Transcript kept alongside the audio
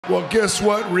Well, guess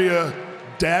what, Rhea?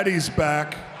 Daddy's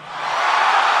back.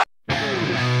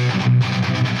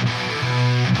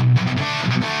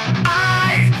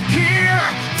 I hear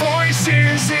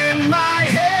voices in my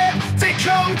head. They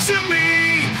come to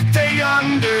me, they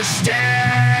understand.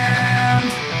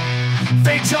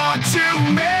 They talk to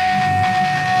me.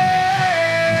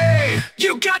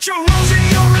 You got your rules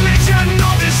and your religion,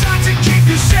 all designed to keep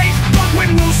you safe. But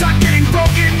when rules start getting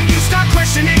broken, you start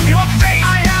questioning your faith.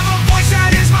 I have a voice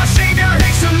that is my savior,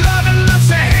 hates to love and loves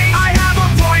to hate. I have a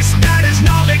voice that is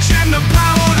knowledge and the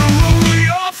power to rule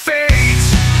your fate.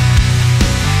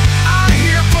 I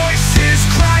hear voices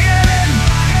crying,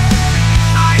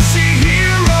 I see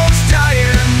heroes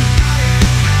dying,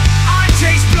 I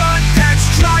taste blood that's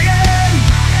drying,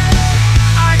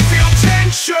 I feel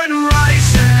tension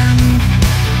rising.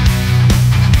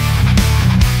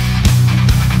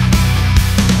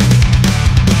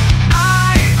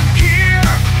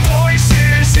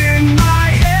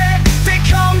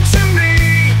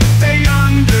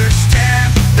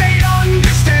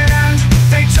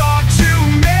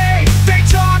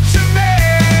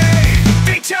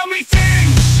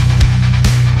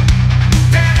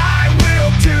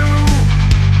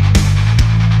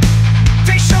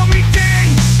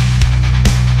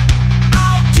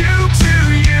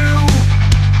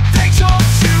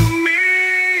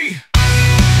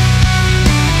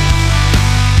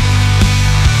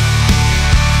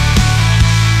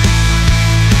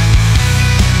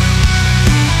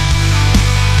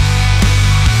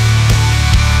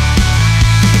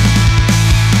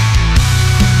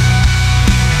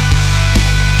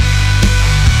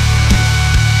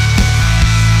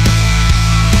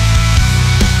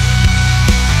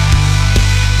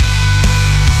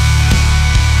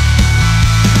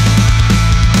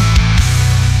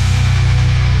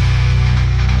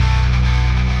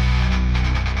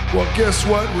 Well, guess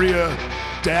what, Rhea?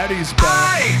 Daddy's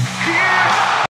back.